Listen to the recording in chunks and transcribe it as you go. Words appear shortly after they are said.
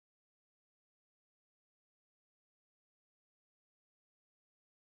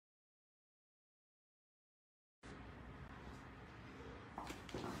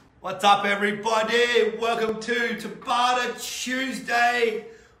What's up, everybody? Welcome to Tabata Tuesday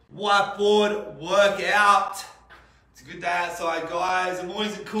Whiteboard Workout. It's a good day outside, guys. The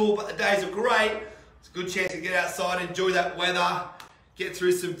mornings are cool, but the days are great. It's a good chance to get outside, enjoy that weather, get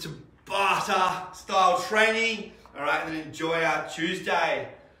through some Tabata style training, all right, and then enjoy our Tuesday.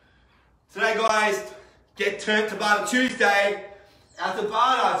 Today, guys, get turned Tabata Tuesday. Our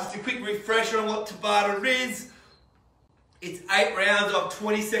Tabata, just a quick refresher on what Tabata is. It's 8 rounds of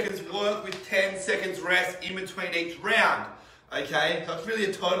 20 seconds work with 10 seconds rest in between each round. Okay, so it's really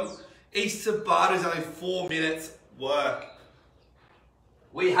a total. Each Tabata is only 4 minutes work.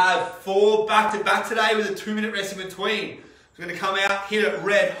 We have 4 back-to-back today with a 2-minute rest in between. So we're going to come out, hit it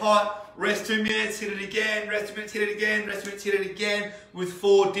red hot, rest 2 minutes, hit it again, rest 2 minutes, hit it again, rest 2 minutes, hit it again with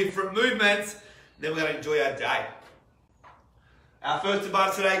 4 different movements. Then we're going to enjoy our day. Our first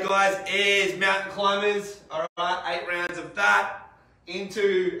Tabata today, guys, is mountain climbers. All right, 8 rounds of that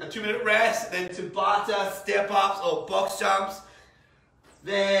into a 2-minute rest, then Tabata step-ups or box jumps,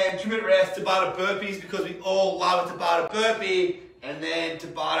 then 2-minute rest, Tabata burpees because we all love a Tabata burpee, and then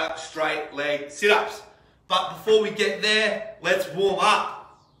Tabata straight leg sit-ups. But before we get there, let's warm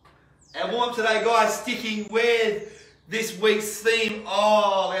up. And warm up today, guys, sticking with this week's theme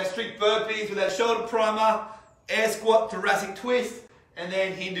of our strict burpees with our shoulder primer, air squat, thoracic twist, and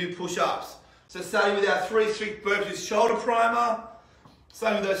then Hindu push-ups. So starting with our 3 strict burpees with shoulder primer,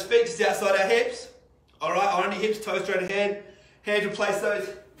 starting with those feet just outside our hips. All right, on your hips, toes straight ahead. Hands replace those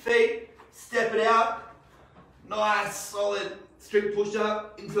feet, step it out. Nice, solid strict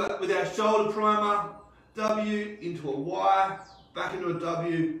push-up into it with our shoulder primer. W into a Y, back into a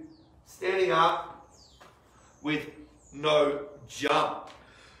W, standing up with no jump.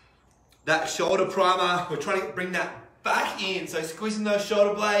 That shoulder primer, we're trying to bring that back in. So squeezing those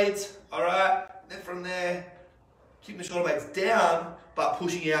shoulder blades, all right? Then from there, keeping the shoulder blades down, but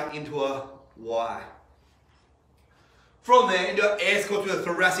pushing out into a Y. From there, into an air squat with a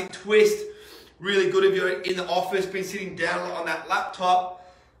thoracic twist. Really good if you're in the office, been sitting down on that laptop.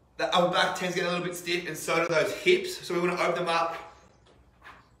 That upper back tends to get a little bit stiff, and so do those hips. So we want to open them up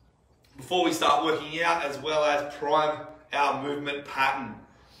before we start working out, as well as prime our movement pattern.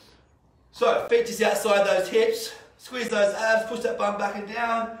 So, feet just outside those hips, squeeze those abs, push that bum back and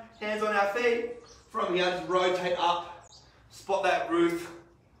down, hands on our feet. From here, just rotate up, spot that roof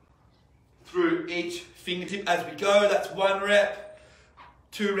through each fingertip as we go. That's 1 rep,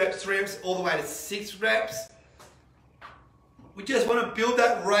 2 reps, 3 reps, all the way to 6 reps. We just want to build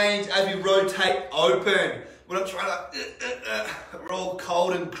that range as we rotate open. We're not trying to, we're all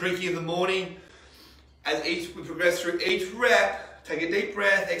cold and creaky in the morning. As we progress through each rep, take a deep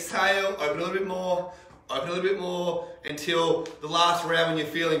breath, exhale, open a little bit more, open a little bit more, until the last round when you're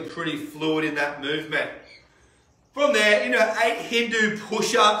feeling pretty fluid in that movement. From there, 8 Hindu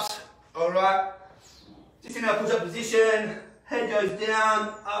push-ups, all right? Just in our push-up position, head goes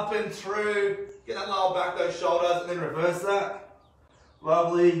down, up and through, get that lower back, those shoulders, and then reverse that.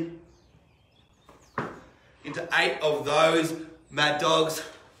 Lovely. Into 8 of those, mad dogs.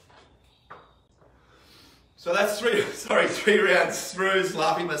 So that's 3 rounds through, just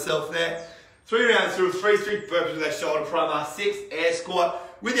laughing myself there. 3 rounds through, 3 strict burpees with our shoulder primer, 6 air squat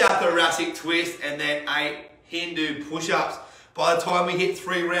with our thoracic twist, and then 8 Hindu push-ups. By the time we hit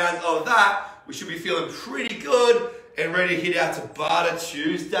 3 rounds of that, we should be feeling pretty good and ready to hit our Tabata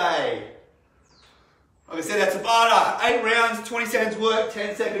Tuesday. Like I said, our Tabata, 8 rounds, 20 seconds work,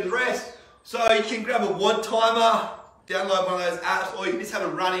 10 seconds rest. So you can grab a WOD timer, download one of those apps, or you can just have a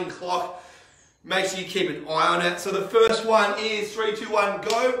running clock. Make sure you keep an eye on it. So the first one is 3, 2, 1,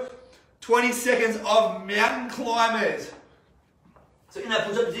 go. 20 seconds of mountain climbers. So in that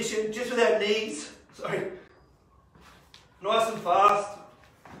push-up position, just with our knees, nice and fast.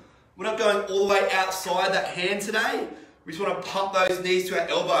 We're not going all the way outside that hand today. We just want to pump those knees to our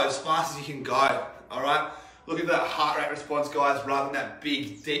elbows as fast as you can go, all right? Looking for that heart rate response, guys, rather than that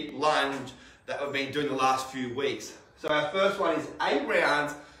big, deep lunge that we've been doing the last few weeks. So our first one is 8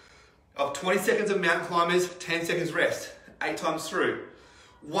 rounds of 20 seconds of mountain climbers, 10 seconds rest, 8 times through.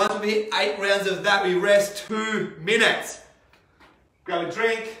 Once we hit 8 rounds of that, we rest 2 minutes. Grab a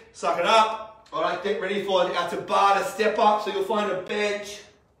drink, suck it up. All right, get ready for our Tabata step up. So you'll find a bench.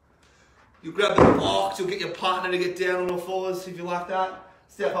 You'll grab the box, you'll get your partner to get down on all fours if you like that.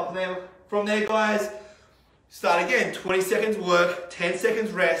 Step up there. From there, guys, start again. 20 seconds work, 10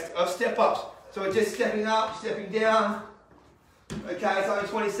 seconds rest of step ups. So we're just stepping up, stepping down. Okay, it's only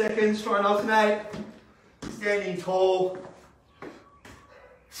 20 seconds, try and alternate. Standing tall.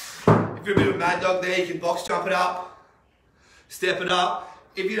 If you're a bit of a mad dog there, you can box jump it up, step it up.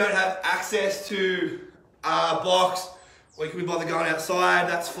 If you don't have access to a box, or you can be bothered going outside,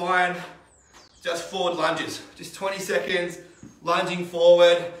 that's fine. Just forward lunges, just 20 seconds, lunging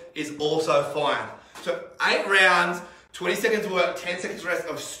forward is also fine. So 8 rounds, 20 seconds work, 10 seconds rest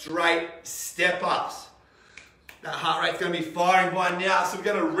of straight step ups. That heart rate's gonna be firing by now, so we're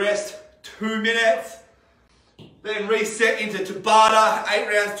gonna rest 2 minutes, then reset into Tabata, 8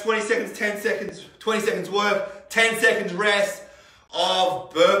 rounds, 20 seconds, 10 seconds, 20 seconds work, 10 seconds rest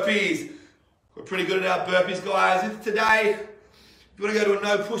of burpees. We're pretty good at our burpees, guys. If today, if you want to go to a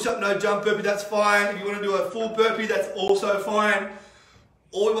no push-up, no jump burpee, that's fine. If you want to do a full burpee, that's also fine.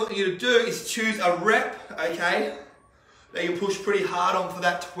 All we want you to do is choose a rep, okay, that you push pretty hard on for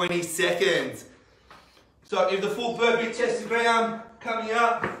that 20 seconds. So if the full burpee, chest to ground, coming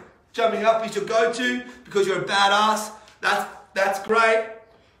up, jumping up is your go-to because you're a badass, that's great.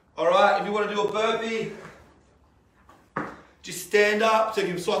 All right, if you want to do a burpee, just stand up so you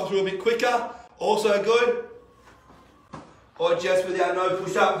can cycle through a bit quicker, also good. Or just with our no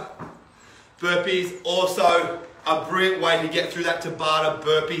push-up, burpees, also a brilliant way to get through that Tabata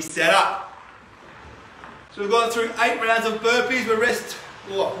burpee setup. So we've gone through 8 rounds of burpees, we rest,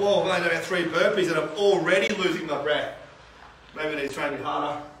 whoa, I've only done about 3 burpees and I'm already losing my breath. Maybe I need to train a bit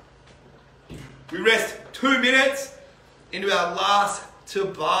harder. We rest 2 minutes into our last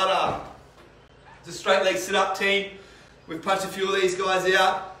Tabata. It's a straight leg sit-up team. We've punched a few of these guys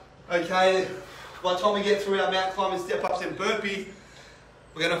out. Okay, by the time we get through our mountain climbing step-ups and burpees,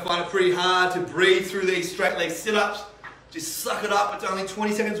 we're going to find it pretty hard to breathe through these straight leg sit-ups. Just suck it up, it's only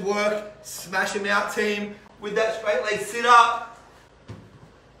 20 seconds work. Smash them out, team, with that straight leg sit-up.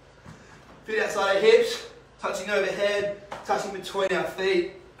 Feet outside our hips, touching overhead, touching between our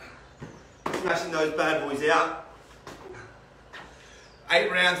feet. Smashing those bad boys out.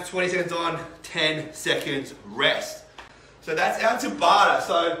 8 rounds, 20 seconds on, 10 seconds rest. So that's our Tabata.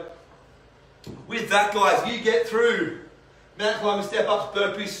 So with that, guys, you get through mountain climbing step-ups,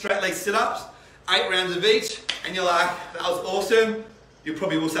 burpees, straight leg sit-ups, 8 rounds of each, and you're like, that was awesome. You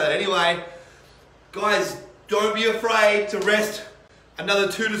probably will say that anyway. Guys, don't be afraid to rest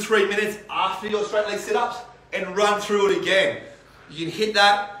another 2 to 3 minutes after your straight leg sit-ups and run through it again. You can hit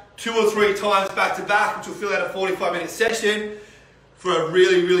that 2 or 3 times back to back, which will fill out a 45-minute session for a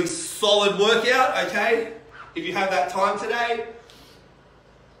really, really solid workout, okay? If you have that time today.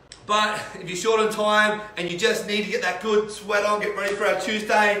 But if you're short on time and you just need to get that good sweat on, get ready for our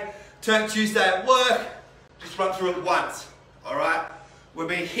Tuesday, turn Tuesday at work, just run through it once, all right? We've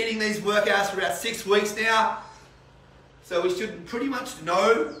been hitting these workouts for about 6 weeks now, so we should pretty much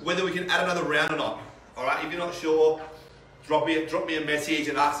know whether we can add another round or not, all right? If you're not sure, drop me a message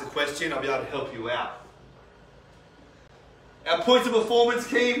and ask a question, I'll be able to help you out. Our points of performance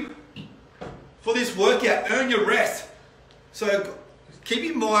team, for this workout, earn your rest. So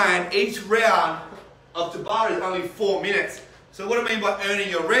keep in mind, each round of Tabata is only 4 minutes. So what I mean by earning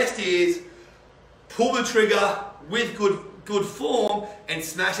your rest is pull the trigger with good form and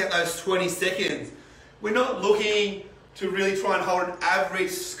smash out those 20 seconds. We're not looking to really try and hold an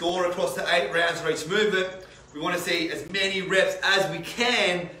average score across the 8 rounds for each movement. We want to see as many reps as we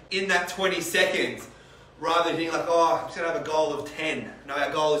can in that 20 seconds. Rather than being like, oh, I'm just going to have a goal of 10. No,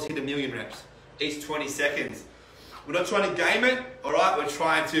 our goal is to hit 1,000,000 reps each 20 seconds. We're not trying to game it, all right? We're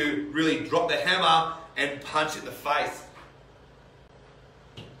trying to really drop the hammer and punch it in the face.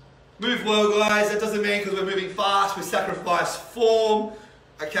 Move well, guys. That doesn't mean because we're moving fast, we sacrifice form.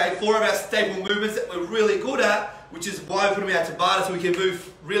 Okay, 4 of our staple movements that we're really good at, which is why we put them out Tabata so we can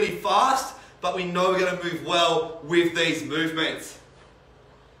move really fast, but we know we're going to move well with these movements.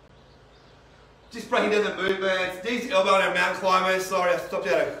 Just breaking down the movements. These elbow on our mountain climbers. Sorry, I stepped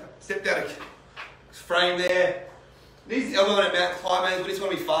out of frame there. These elbow on our mountain climbers. We just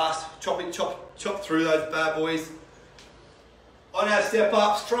want to be fast. Chop through those bad boys. On our step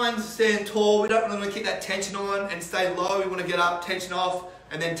ups, try and stand tall. We don't really want to keep that tension on and stay low. We want to get up, tension off,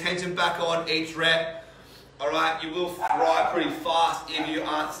 and then tension back on each rep. All right, you will fry pretty fast if you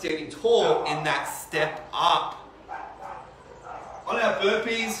aren't standing tall in that step up. On our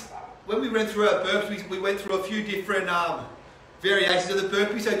burpees, when we went through our burpees, we went through a few different variations of the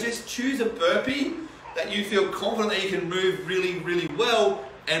burpee. So just choose a burpee that you feel confident that you can move really, really well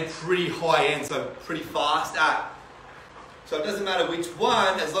and pretty high end, so pretty fast at. So it doesn't matter which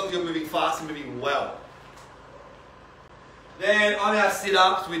one, as long as you're moving fast and moving well. Then on our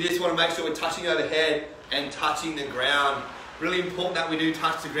sit-ups, we just want to make sure we're touching overhead and touching the ground. Really important that we do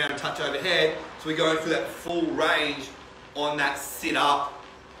touch the ground and touch overhead, so we're going through that full range on that sit-up.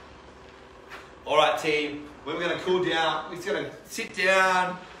 All right, team, when we're going to cool down, we're just going to sit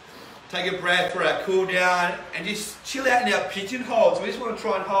down, take a breath for our cool down, and just chill out in our pigeon hold. So we just want to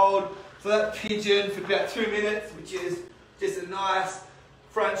try and hold for that pigeon for about 2 minutes, which is Just a nice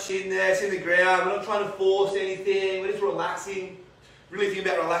front shin there, it's in the ground. We're not trying to force anything, we're just relaxing. Really think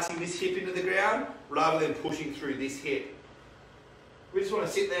about relaxing this hip into the ground rather than pushing through this hip. We just want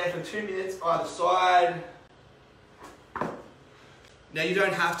to sit there for 2 minutes either side. Now you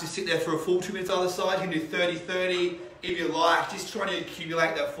don't have to sit there for a full 2 minutes either side. You can do 30-30 if you like. Just trying to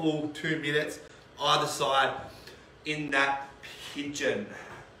accumulate that full 2 minutes either side in that pigeon.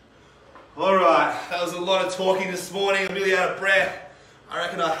 Alright, that was a lot of talking this morning. I'm really out of breath. I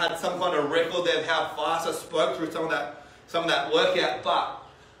reckon I had some kind of record there of how fast I spoke through some of that workout, but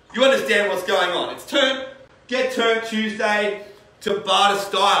you understand what's going on. It's Get Turned Tuesday, Tabata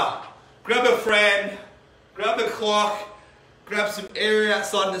style. Grab a friend, grab a clock, grab some area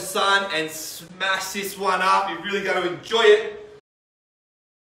outside in the sun and smash this one up. You're really going to enjoy it.